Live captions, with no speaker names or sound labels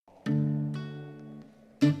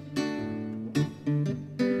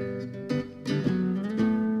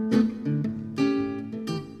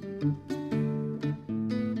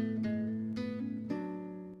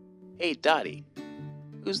Hey, Dottie.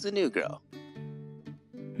 Who's the new girl?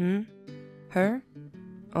 Her?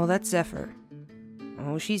 Oh, that's Zephyr.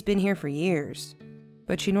 Oh, she's been here for years,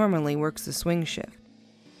 but she normally works the swing shift.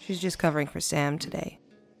 She's just covering for Sam today.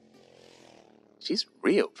 She's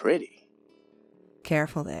real pretty.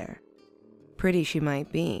 Careful there. Pretty she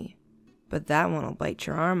might be, but that one'll bite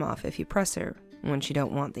your arm off if you press her when she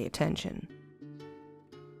don't want the attention.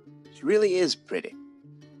 She really is pretty.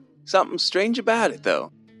 Something strange about it,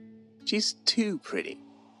 though. She's too pretty.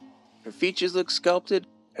 Her features look sculpted,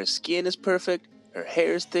 her skin is perfect, her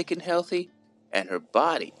hair is thick and healthy, and her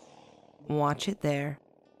body. Watch it there.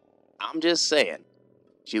 I'm just saying,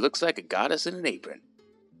 she looks like a goddess in an apron.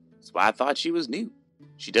 That's why I thought she was new.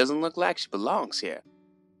 She doesn't look like she belongs here.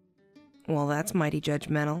 Well, that's mighty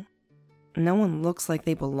judgmental. No one looks like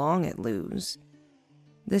they belong at Luz.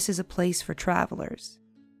 This is a place for travelers,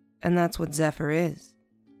 and that's what Zephyr is.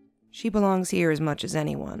 She belongs here as much as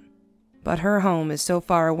anyone, but her home is so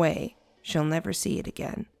far away, she'll never see it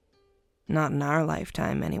again. Not in our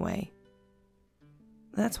lifetime, anyway.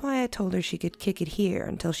 That's why I told her she could kick it here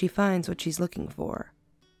until she finds what she's looking for.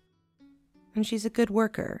 And she's a good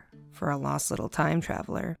worker for a lost little time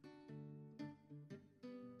traveler.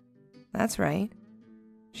 That's right.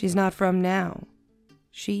 She's not from now.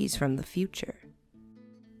 She's from the future.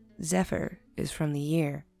 Zephyr is from the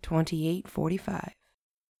year 2845.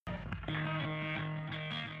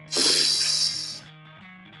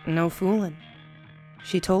 No fooling.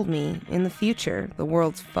 She told me, in the future, the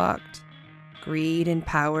world's fucked. Greed and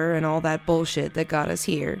power and all that bullshit that got us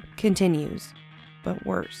here continues, but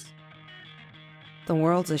worse. The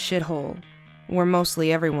world's a shithole, where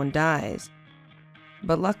mostly everyone dies.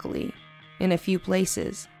 But luckily, in a few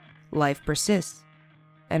places, life persists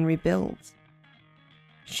and rebuilds.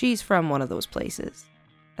 She's from one of those places,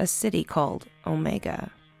 a city called Omega.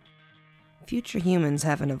 Future humans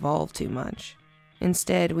haven't evolved too much.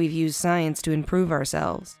 Instead, we've used science to improve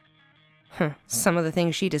ourselves. Some of the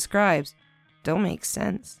things she describes don't make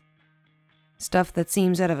sense. Stuff that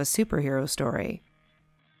seems out of a superhero story.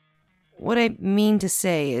 What I mean to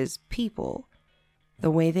say is people,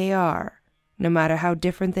 the way they are, no matter how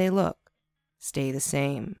different they look, stay the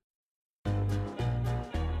same.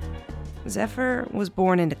 Zephyr was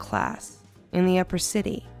born into class in the upper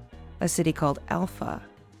city, a city called Alpha.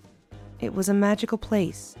 It was a magical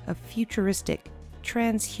place of futuristic,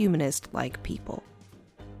 transhumanist-like people.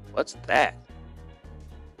 What's that?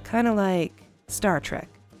 Kinda like Star Trek.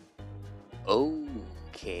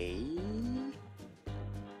 Okay.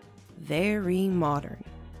 Very modern,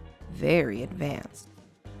 very advanced,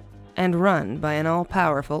 and run by an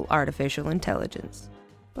all-powerful artificial intelligence,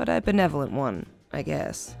 but a benevolent one, I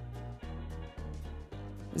guess.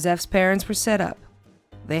 Zeph's parents were set up.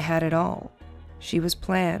 They had it all. She was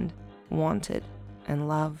planned, wanted, and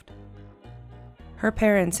loved. Her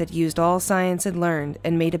parents had used all science had learned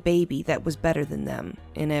and made a baby that was better than them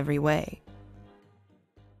in every way.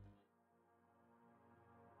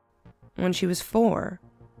 When she was 4,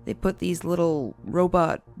 they put these little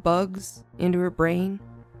robot bugs into her brain.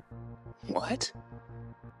 What?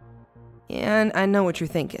 Yeah, and I know what you're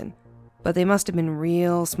thinking, but they must have been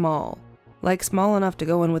real small, like small enough to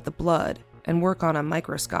go in with the blood and work on a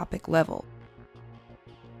microscopic level.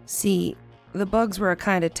 See, the bugs were a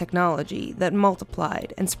kind of technology that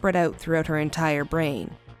multiplied and spread out throughout her entire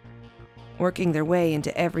brain, working their way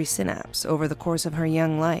into every synapse over the course of her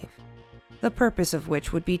young life, the purpose of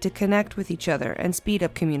which would be to connect with each other and speed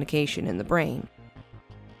up communication in the brain.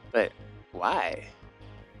 But why?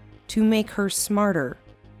 To make her smarter,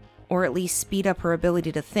 or at least speed up her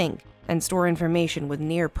ability to think and store information with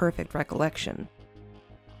near-perfect recollection.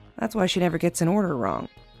 That's why she never gets an order wrong.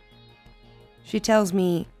 She tells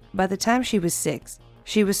me, by the time she was 6,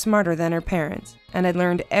 she was smarter than her parents and had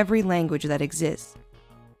learned every language that exists,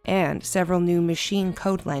 and several new machine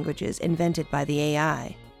code languages invented by the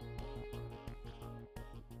AI.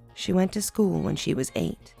 She went to school when she was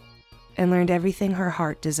 8 and learned everything her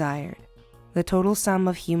heart desired, the total sum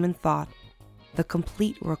of human thought, the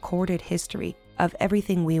complete recorded history of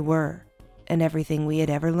everything we were and everything we had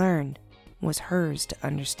ever learned was hers to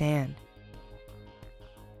understand.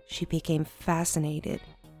 She became fascinated,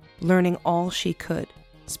 learning all she could,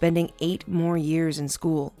 spending 8 more years in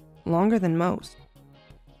school, longer than most.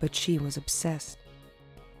 But she was obsessed.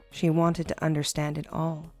 She wanted to understand it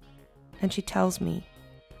all, and she tells me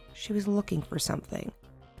she was looking for something,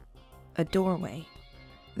 a doorway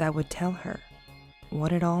that would tell her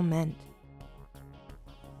what it all meant.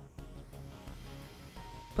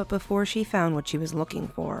 But before she found what she was looking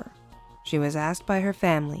for, she was asked by her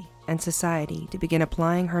family and society to begin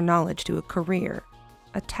applying her knowledge to a career,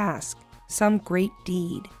 a task some great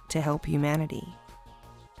deed to help humanity.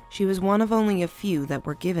 She was one of only a few that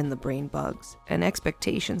were given the brain bugs, and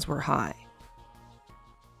expectations were high.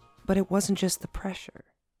 But it wasn't just the pressure.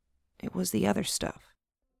 It was the other stuff.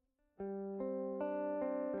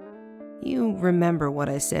 You remember what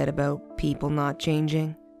I said about people not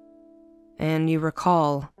changing? And you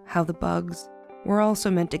recall how the bugs were also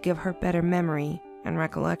meant to give her better memory and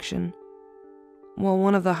recollection? Well,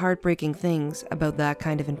 one of the heartbreaking things about that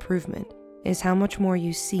kind of improvement is how much more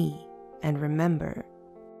you see and remember.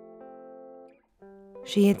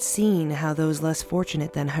 She had seen how those less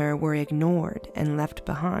fortunate than her were ignored and left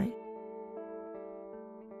behind.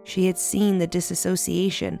 She had seen the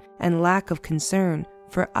disassociation and lack of concern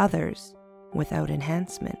for others without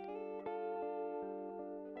enhancement.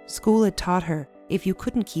 School had taught her if you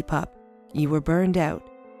couldn't keep up, you were burned out.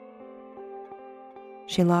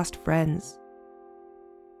 She lost friends.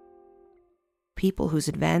 People whose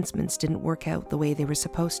advancements didn't work out the way they were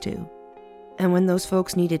supposed to. And when those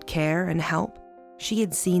folks needed care and help, she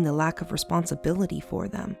had seen the lack of responsibility for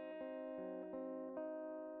them.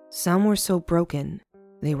 Some were so broken,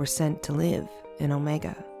 they were sent to live in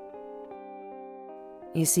Omega.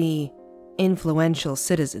 You see, influential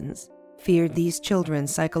citizens feared these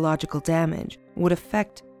children's psychological damage would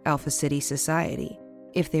affect Alpha City society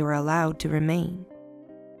if they were allowed to remain.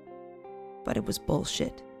 But it was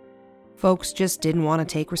bullshit. Folks just didn't want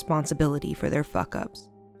to take responsibility for their fuck-ups,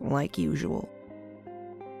 like usual.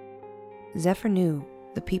 Zephyr knew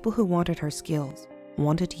the people who wanted her skills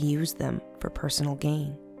wanted to use them for personal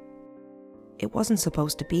gain. It wasn't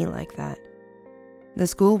supposed to be like that. The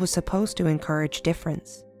school was supposed to encourage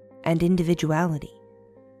difference and individuality.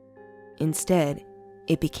 Instead,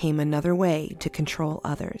 it became another way to control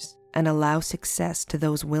others and allow success to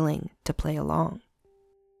those willing to play along.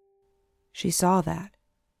 She saw that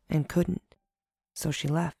and couldn't, so she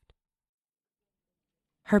left.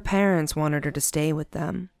 Her parents wanted her to stay with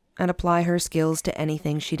them and apply her skills to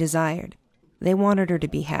anything she desired. They wanted her to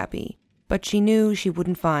be happy, but she knew she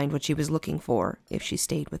wouldn't find what she was looking for if she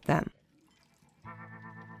stayed with them.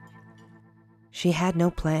 She had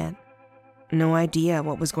no plan, no idea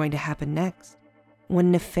what was going to happen next,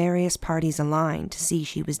 when nefarious parties aligned to see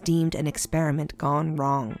she was deemed an experiment gone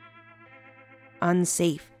wrong,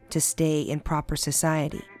 unsafe to stay in proper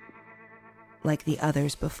society, like the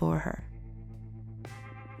others before her.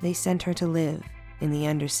 They sent her to live in the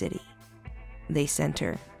Undercity. They sent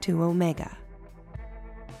her to Omega.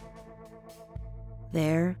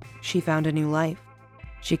 There, she found a new life.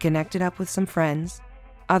 She connected up with some friends,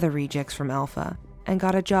 other rejects from Alpha, and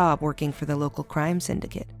got a job working for the local crime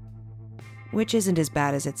syndicate. Which isn't as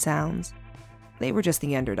bad as it sounds. They were just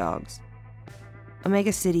the underdogs.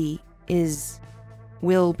 Omega City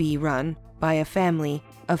will be run by a family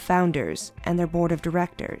of founders and their board of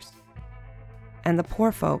directors. And the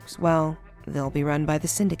poor folks, well, they'll be run by the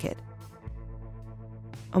syndicate.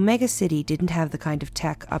 Omega City didn't have the kind of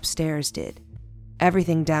tech upstairs did.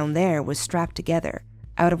 Everything down there was strapped together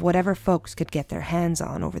out of whatever folks could get their hands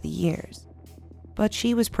on over the years. But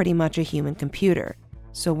she was pretty much a human computer,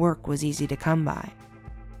 so work was easy to come by.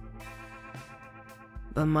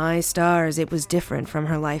 But my stars, it was different from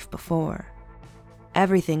her life before.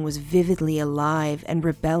 Everything was vividly alive and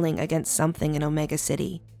rebelling against something in Omega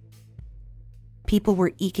City. People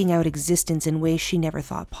were eking out existence in ways she never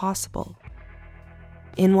thought possible.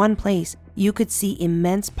 In one place, you could see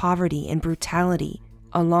immense poverty and brutality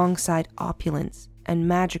alongside opulence and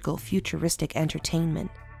magical futuristic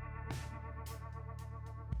entertainment.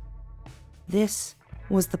 This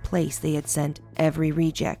was the place they had sent every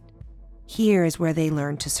reject. Here is where they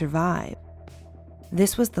learned to survive.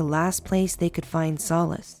 This was the last place they could find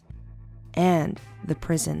solace, and the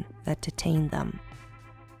prison that detained them.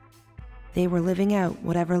 They were living out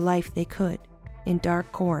whatever life they could in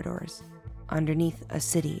dark corridors underneath a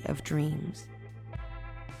city of dreams.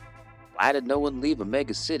 Why did no one leave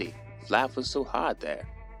Omega City? Life was so hard there.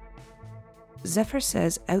 Zephyr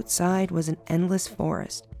says outside was an endless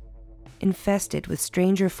forest, infested with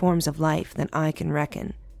stranger forms of life than I can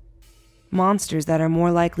reckon. Monsters that are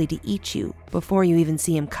more likely to eat you before you even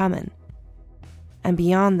see them coming. And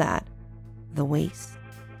beyond that, the waste.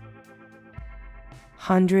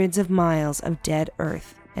 Hundreds of miles of dead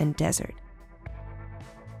earth and desert.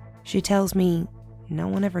 She tells me no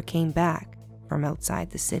one ever came back from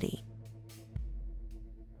outside the city.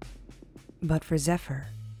 But for Zephyr,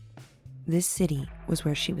 this city was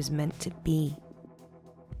where she was meant to be.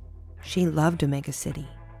 She loved Omega City,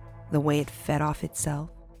 the way it fed off itself,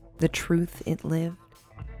 the truth it lived.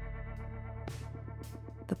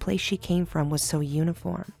 The place she came from was so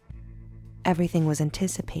uniform. Everything was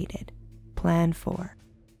anticipated, planned for.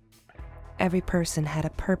 Every person had a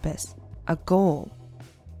purpose, a goal.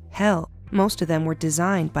 Hell, most of them were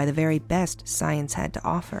designed by the very best science had to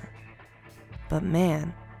offer. But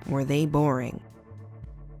man, were they boring.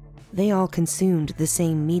 They all consumed the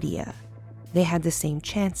same media. They had the same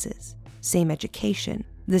chances, same education,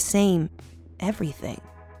 the same everything.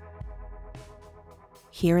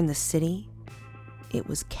 Here in the city, it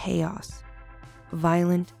was chaos.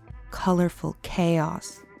 Violent, colorful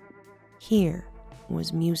chaos. Here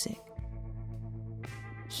was music.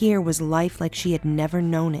 Here was life like she had never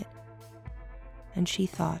known it. And she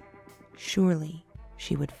thought, surely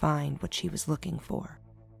she would find what she was looking for.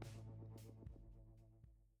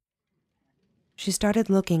 She started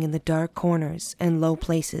looking in the dark corners and low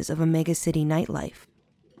places of a megacity nightlife.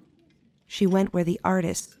 She went where the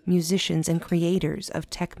artists, musicians, and creators of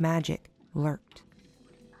tech magic lurked.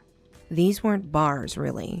 These weren't bars,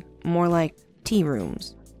 really, more like tea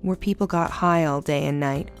rooms, where people got high all day and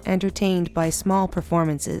night, entertained by small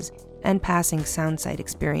performances and passing soundside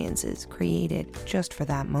experiences created just for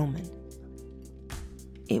that moment.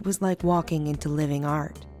 It was like walking into living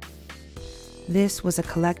art. This was a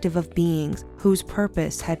collective of beings whose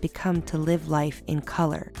purpose had become to live life in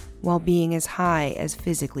color while being as high as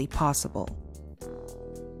physically possible.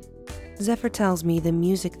 Zephyr tells me the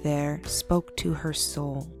music there spoke to her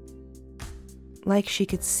soul. Like she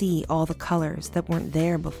could see all the colors that weren't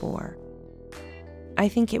there before. I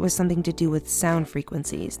think it was something to do with sound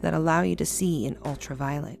frequencies that allow you to see in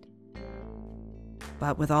ultraviolet.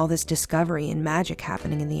 But with all this discovery and magic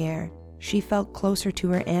happening in the air, she felt closer to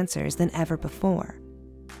her answers than ever before.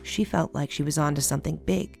 She felt like she was onto something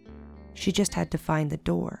big. She just had to find the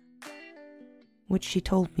door. Which she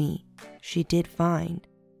told me she did find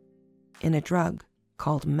in a drug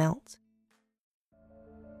called Melt.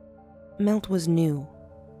 Melt was new,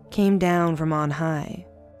 came down from on high,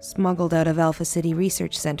 smuggled out of Alpha City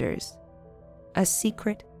research centers. A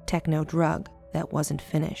secret techno drug that wasn't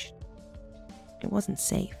finished. It wasn't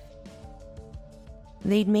safe.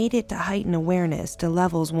 They'd made it to heighten awareness to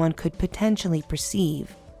levels one could potentially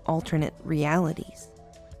perceive alternate realities.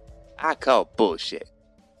 I call bullshit.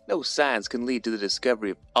 No science can lead to the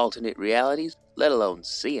discovery of alternate realities, let alone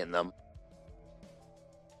seeing them.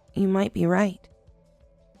 You might be right.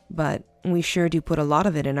 But we sure do put a lot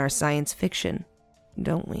of it in our science fiction,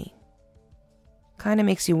 don't we? Kinda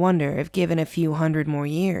makes you wonder if given a few hundred more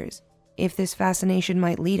years, if this fascination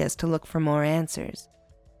might lead us to look for more answers.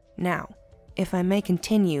 Now, if I may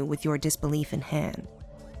continue with your disbelief in hand.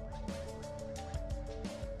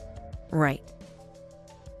 Right.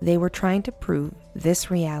 They were trying to prove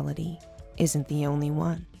this reality isn't the only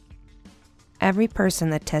one. Every person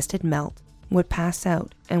that tested Melt would pass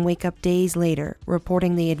out and wake up days later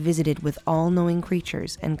reporting they had visited with all-knowing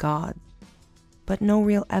creatures and gods. But no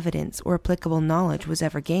real evidence or applicable knowledge was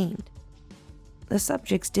ever gained. The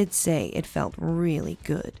subjects did say it felt really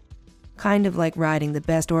good. Kind of like riding the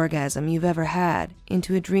best orgasm you've ever had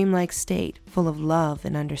into a dreamlike state full of love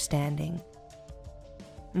and understanding.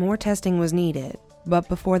 More testing was needed, but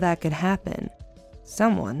before that could happen,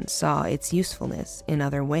 someone saw its usefulness in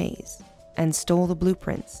other ways and stole the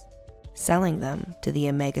blueprints, selling them to the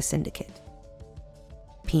Omega Syndicate.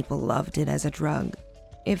 People loved it as a drug.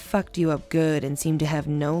 It fucked you up good and seemed to have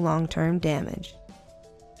no long-term damage.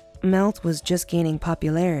 Melt was just gaining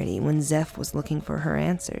popularity when Zeph was looking for her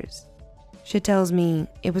answers. She tells me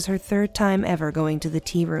it was her third time ever going to the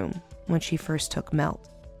tea room when she first took Melt.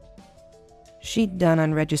 She'd done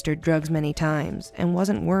unregistered drugs many times and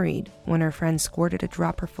wasn't worried when her friend squirted a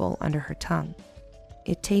dropperful under her tongue.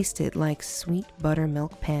 It tasted like sweet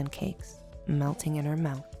buttermilk pancakes melting in her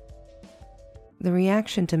mouth. The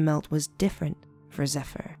reaction to Melt was different for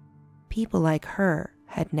Zephyr. People like her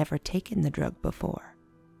had never taken the drug before,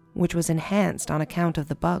 which was enhanced on account of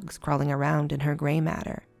the bugs crawling around in her gray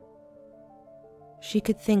matter. She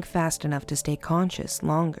could think fast enough to stay conscious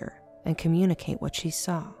longer and communicate what she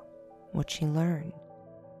saw, what she learned.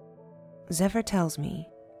 Zephyr tells me,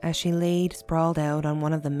 as she laid sprawled out on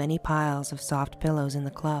one of the many piles of soft pillows in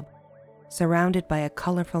the club, surrounded by a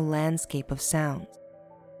colorful landscape of sounds,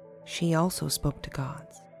 she also spoke to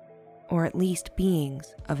gods, or at least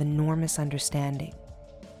beings of enormous understanding.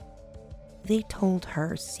 They told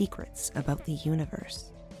her secrets about the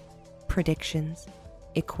universe, predictions,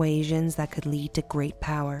 equations that could lead to great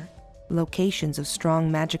power, locations of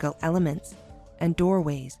strong magical elements, and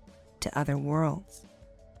doorways to other worlds,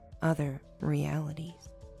 other realities.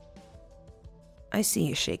 I see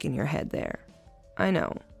you shaking your head there. I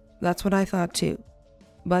know, that's what I thought too.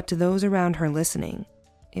 But to those around her listening,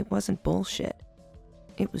 it wasn't bullshit.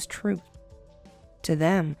 It was truth. To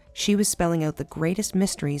them, she was spelling out the greatest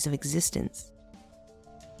mysteries of existence.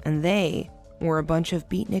 and they were a bunch of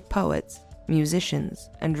beatnik poets, musicians,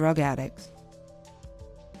 and drug addicts.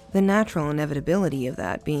 The natural inevitability of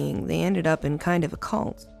that being they ended up in kind of a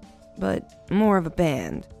cult, but more of a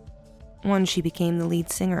band, one she became the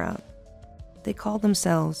lead singer of. They called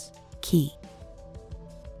themselves Key.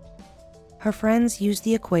 Her friends used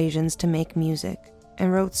the equations to make music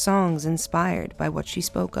and wrote songs inspired by what she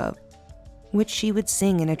spoke of, which she would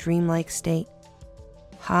sing in a dreamlike state.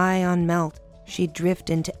 High on melt, she'd drift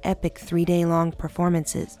into epic 3-day-long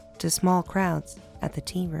performances to small crowds at the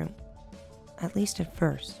tea room, at least at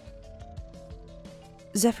first.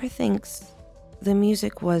 Zephyr thinks the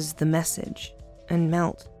music was the message, and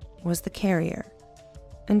Melt was the carrier,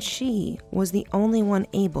 and she was the only one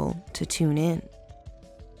able to tune in.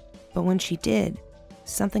 But when she did,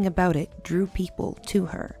 something about it drew people to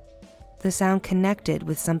her. The sound connected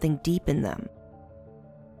with something deep in them,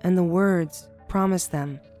 and the words promised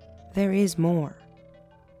them there is more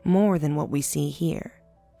than what we see here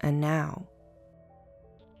and now.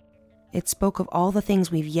 It spoke of all the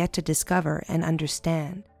things we've yet to discover and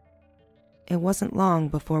understand. It wasn't long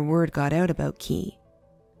before word got out about Key,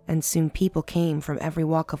 and soon people came from every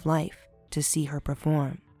walk of life to see her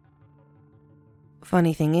perform.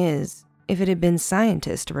 Funny thing is, if it had been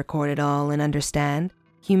scientists to record it all and understand,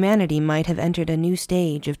 humanity might have entered a new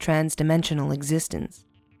stage of trans-dimensional existence,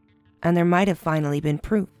 and there might have finally been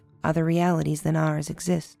proof other realities than ours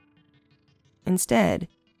exist. Instead,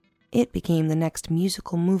 it became the next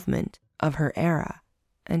musical movement of her era,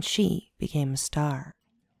 and she became a star.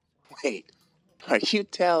 Wait, are you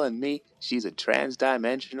telling me she's a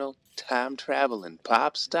trans-dimensional, time-traveling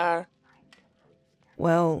pop star?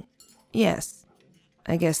 Well, yes.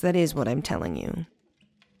 I guess that is what I'm telling you.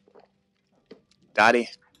 Dottie,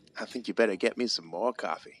 I think you better get me some more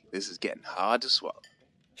coffee. This is getting hard to swallow.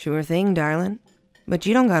 Sure thing, darling. But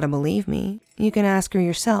you don't gotta believe me. You can ask her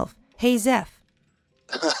yourself. Hey, Zeph.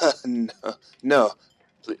 No.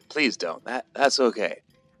 Please don't. That's okay.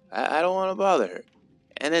 I don't want to bother her.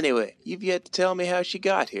 And anyway, you've yet to tell me how she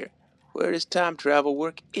got here. Where does time travel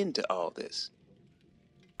work into all this?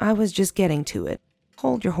 I was just getting to it.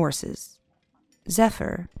 Hold your horses.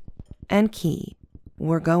 Zephyr and Key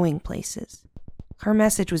were going places. Her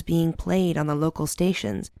message was being played on the local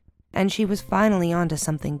stations, and she was finally onto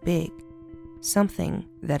something big. Something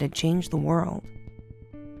that had changed the world.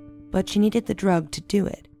 But she needed the drug to do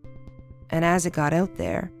it. And as it got out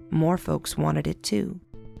there, more folks wanted it too.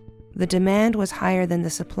 The demand was higher than the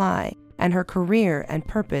supply, and her career and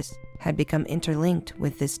purpose had become interlinked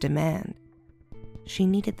with this demand. She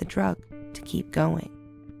needed the drug to keep going.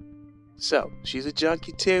 So, she's a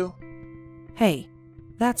junkie too? Hey,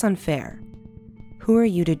 that's unfair. Who are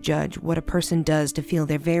you to judge what a person does to feel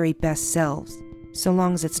their very best selves, so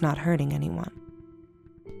long as it's not hurting anyone?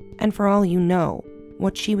 And for all you know,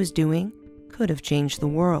 what she was doing could have changed the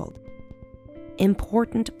world.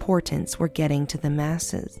 Important portents were getting to the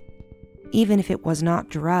masses. Even if it was not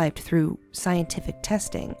derived through scientific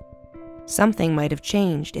testing, something might have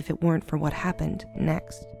changed if it weren't for what happened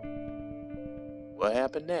next. What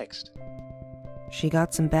happened next? She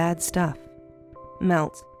got some bad stuff.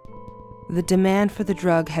 Melt. The demand for the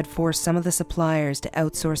drug had forced some of the suppliers to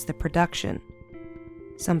outsource the production.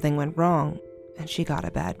 Something went wrong, and she got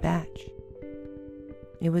a bad batch.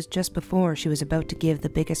 It was just before she was about to give the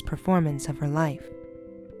biggest performance of her life.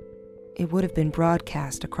 It would have been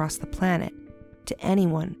broadcast across the planet to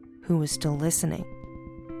anyone who was still listening.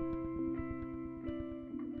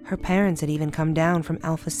 Her parents had even come down from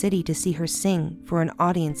Alpha City to see her sing for an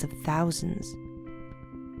audience of thousands.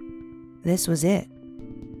 This was it.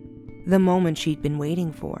 The moment she'd been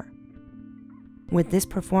waiting for. With this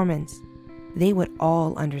performance, they would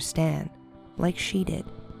all understand, like she did.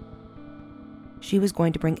 She was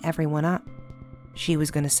going to bring everyone up. She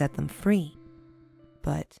was going to set them free.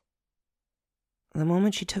 But the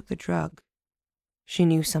moment she took the drug, she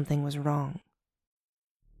knew something was wrong.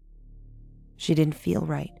 She didn't feel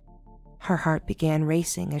right. Her heart began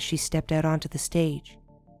racing as she stepped out onto the stage,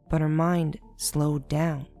 but her mind slowed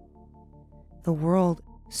down. The world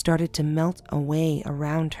started to melt away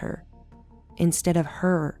around her, instead of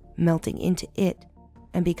her melting into it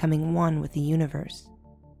and becoming one with the universe.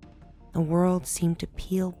 The world seemed to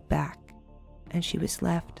peel back, and she was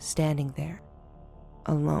left standing there,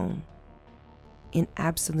 alone, in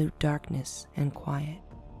absolute darkness and quiet.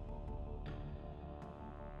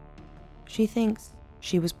 She thinks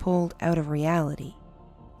she was pulled out of reality,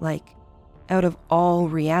 like out of all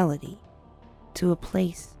reality, to a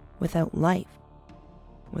place without life,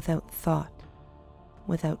 without thought,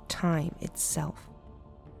 without time itself.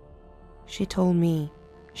 She told me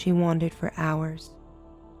she wandered for hours,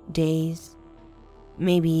 days,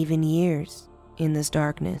 maybe even years, in this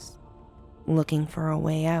darkness, looking for a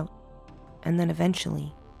way out, and then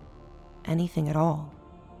eventually, anything at all.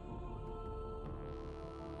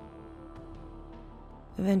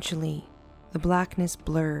 Eventually, the blackness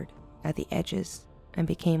blurred at the edges and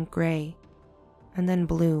became gray, and then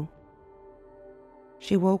blue.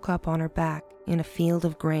 She woke up on her back in a field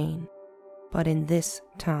of grain, but in this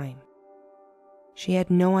time. She had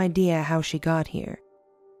no idea how she got here,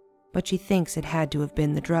 but she thinks it had to have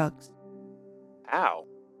been the drugs. How?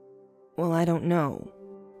 Well, I don't know.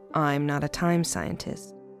 I'm not a time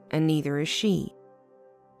scientist, and neither is she.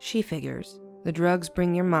 She figures the drugs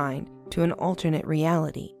bring your mind to an alternate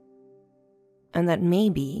reality, and that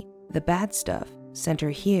maybe the bad stuff sent her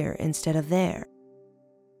here instead of there.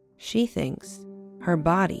 She thinks her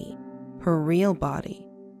body, her real body,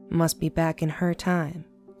 must be back in her time,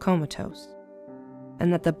 comatose,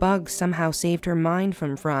 and that the bugs somehow saved her mind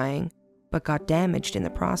from frying, but got damaged in the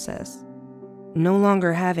process, no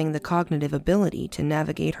longer having the cognitive ability to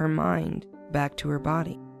navigate her mind back to her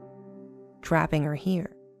body, trapping her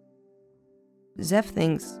here. Zeph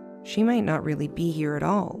thinks she might not really be here at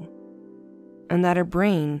all, and that her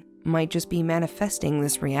brain might just be manifesting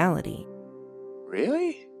this reality.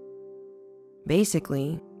 Really?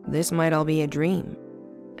 Basically, this might all be a dream,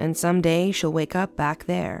 and someday she'll wake up back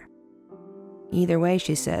there. Either way,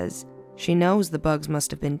 she says, she knows the bugs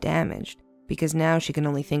must have been damaged, because now she can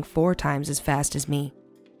only think 4 times as fast as me.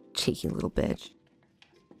 Cheeky little bitch.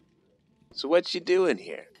 So what's she doing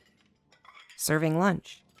here? Serving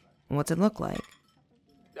lunch. What's it look like?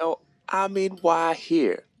 No, I mean, why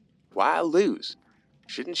here? Why lose?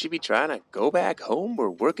 Shouldn't she be trying to go back home or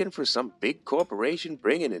working for some big corporation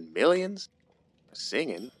bringing in millions?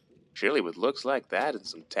 Singing? Surely with looks like that and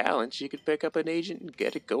some talent, she could pick up an agent and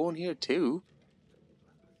get it going here too.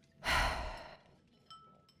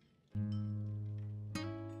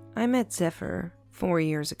 I met Zephyr 4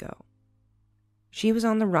 years ago. She was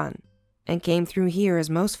on the run and came through here as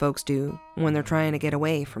most folks do when they're trying to get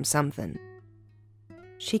away from something.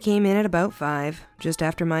 She came in at about 5, just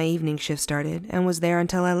after my evening shift started, and was there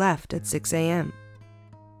until I left at 6 a.m.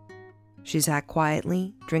 She sat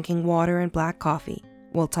quietly, drinking water and black coffee,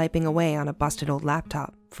 while typing away on a busted old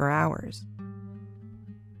laptop for hours.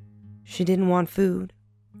 She didn't want food,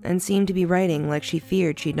 and seemed to be writing like she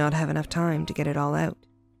feared she'd not have enough time to get it all out.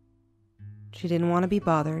 She didn't want to be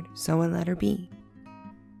bothered, so I let her be.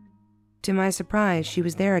 To my surprise, she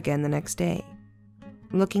was there again the next day,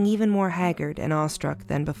 looking even more haggard and awestruck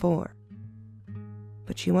than before.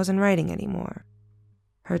 But she wasn't writing anymore.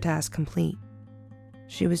 Her task complete.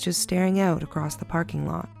 She was just staring out across the parking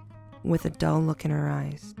lot, with a dull look in her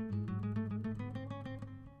eyes.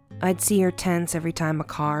 I'd see her tense every time a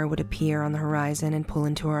car would appear on the horizon and pull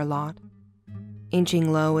into our lot,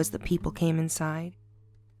 inching low as the people came inside,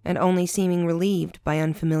 and only seeming relieved by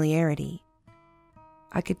unfamiliarity.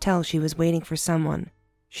 I could tell she was waiting for someone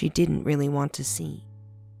she didn't really want to see.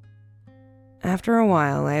 After a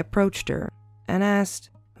while, I approached her and asked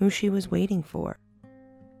who she was waiting for.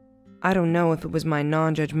 I don't know if it was my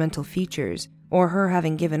non-judgmental features or her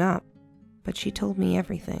having given up, but she told me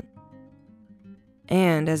everything.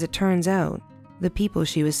 And as it turns out, the people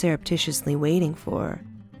she was surreptitiously waiting for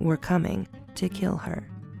were coming to kill her.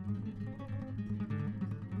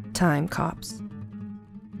 Time cops.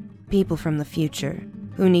 People from the future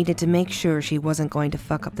who needed to make sure she wasn't going to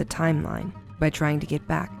fuck up the timeline by trying to get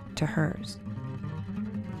back to hers.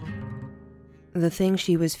 The thing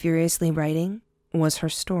she was furiously writing was her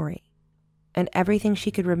story, and everything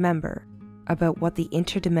she could remember about what the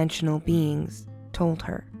interdimensional beings told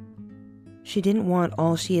her. She didn't want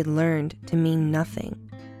all she had learned to mean nothing.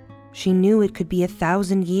 She knew it could be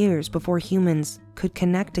 1,000 years before humans could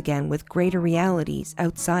connect again with greater realities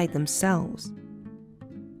outside themselves.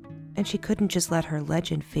 And she couldn't just let her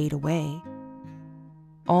legend fade away.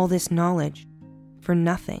 All this knowledge for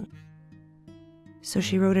nothing. So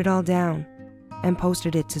she wrote it all down and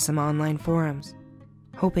posted it to some online forums,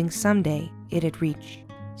 hoping someday it'd reach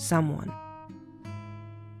someone.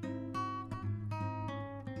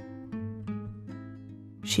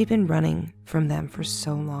 She'd been running from them for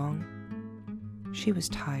so long. She was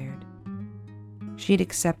tired. She'd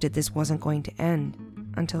accepted this wasn't going to end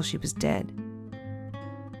until she was dead.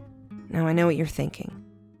 Now I know what you're thinking.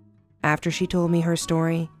 After she told me her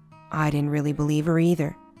story, I didn't really believe her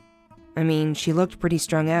either. I mean, she looked pretty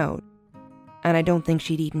strung out, and I don't think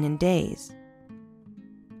she'd eaten in days.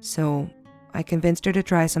 So I convinced her to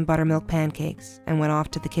try some buttermilk pancakes and went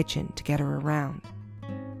off to the kitchen to get her around.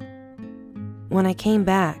 When I came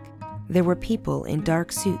back, there were people in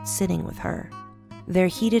dark suits sitting with her, their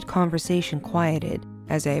heated conversation quieted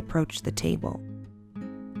as I approached the table.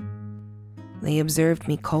 They observed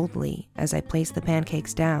me coldly as I placed the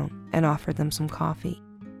pancakes down and offered them some coffee.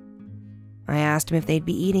 I asked them if they'd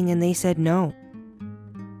be eating, and they said no.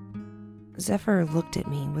 Zephyr looked at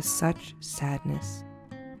me with such sadness.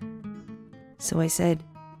 So I said,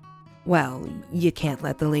 "Well, you can't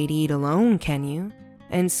let the lady eat alone, can you?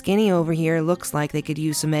 And Skinny over here looks like they could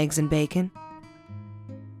use some eggs and bacon."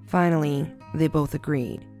 Finally, they both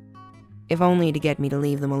agreed, if only to get me to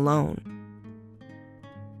leave them alone.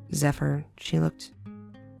 Zephyr, she looked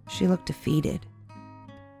defeated.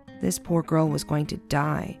 This poor girl was going to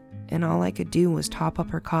die, and all I could do was top up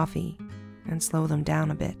her coffee and slow them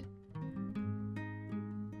down a bit.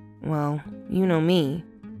 Well, you know me.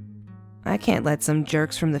 I can't let some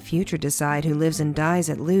jerks from the future decide who lives and dies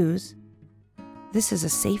at Lou's. This is a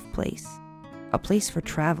safe place, a place for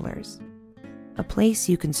travelers, a place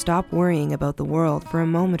you can stop worrying about the world for a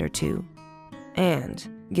moment or two, and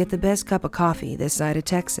get the best cup of coffee this side of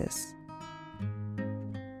Texas.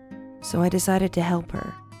 So I decided to help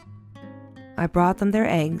her. I brought them their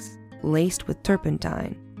eggs, laced with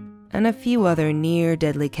turpentine, and a few other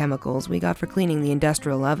near-deadly chemicals we got for cleaning the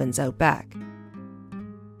industrial ovens out back.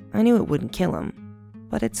 I knew it wouldn't kill them,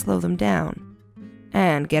 but it'd slow them down,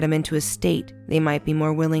 and get them into a state they might be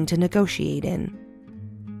more willing to negotiate in.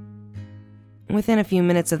 Within a few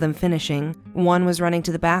minutes of them finishing, one was running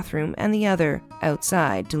to the bathroom and the other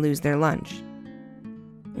outside to lose their lunch.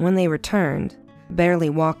 When they returned, barely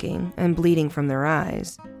walking and bleeding from their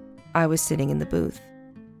eyes, I was sitting in the booth,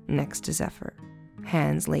 next to Zephyr,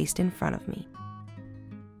 hands laced in front of me.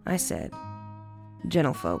 I said,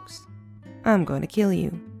 "Gentlefolks, I'm going to kill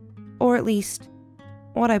you. Or at least,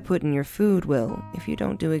 what I put in your food will if you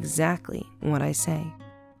don't do exactly what I say."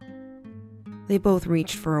 They both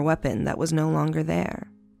reached for a weapon that was no longer there,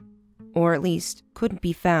 or at least couldn't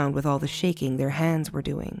be found with all the shaking their hands were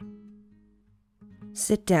doing.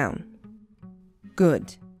 "Sit down."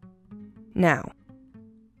 "Good. Now,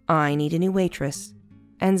 I need a new waitress,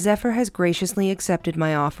 and Zephyr has graciously accepted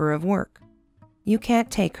my offer of work. You can't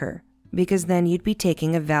take her, because then you'd be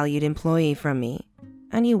taking a valued employee from me,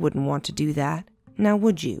 and you wouldn't want to do that, now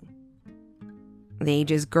would you?" They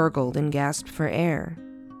just gurgled and gasped for air.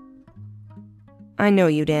 "I know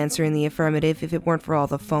you'd answer in the affirmative if it weren't for all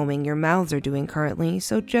the foaming your mouths are doing currently,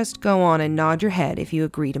 so just go on and nod your head if you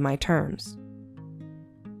agree to my terms."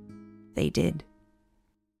 They did.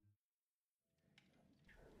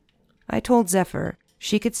 I told Zephyr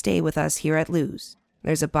she could stay with us here at Lou's.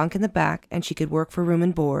 There's a bunk in the back, and she could work for room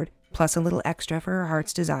and board, plus a little extra for her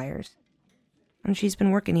heart's desires. And she's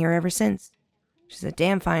been working here ever since. She's a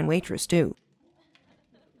damn fine waitress, too.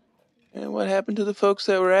 And what happened to the folks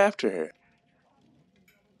that were after her?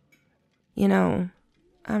 You know,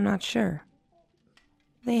 I'm not sure.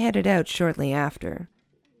 They headed out shortly after.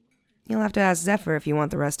 You'll have to ask Zephyr if you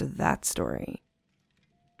want the rest of that story.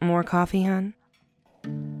 More coffee, hun?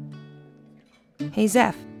 Hey,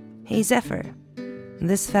 Zephyr.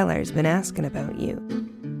 This feller's been asking about you.